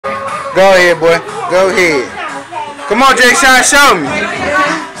Go ahead, boy. Go ahead. Come on, Jay Sean, show me.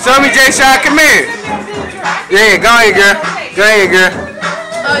 Show me, Jay Sean. Come here. Yeah, go ahead, girl. Go ahead, girl.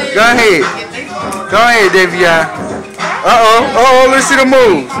 Go ahead. Go ahead, Davion. Uh-oh. Let's see the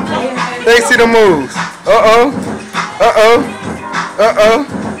moves. Let's see the moves. Uh-oh.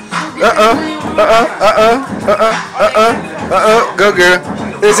 Go, girl.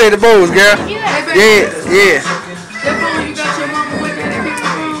 Let's see the moves, girl. Yeah.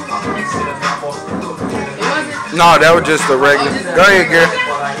 No, that was just a regular. Go ahead, girl.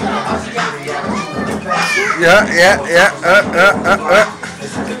 Yeah.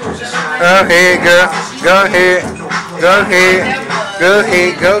 Go ahead, girl. Go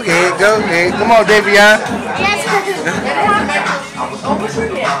ahead. Come on, Davion.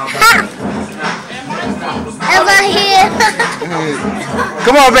 Over here.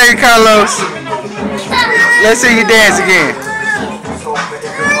 Come on, baby Carlos. Let's see you dance again.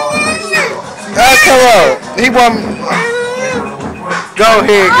 Oh, come on. He want. Go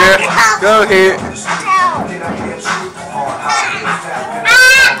ahead, girl. Go ahead.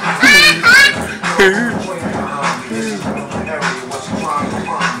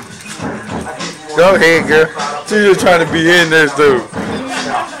 Go ahead, girl. She's just trying to be in this, dude.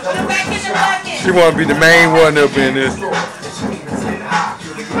 She want to be the main one up in this. You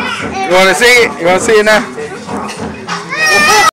want to see it? You want to see it now?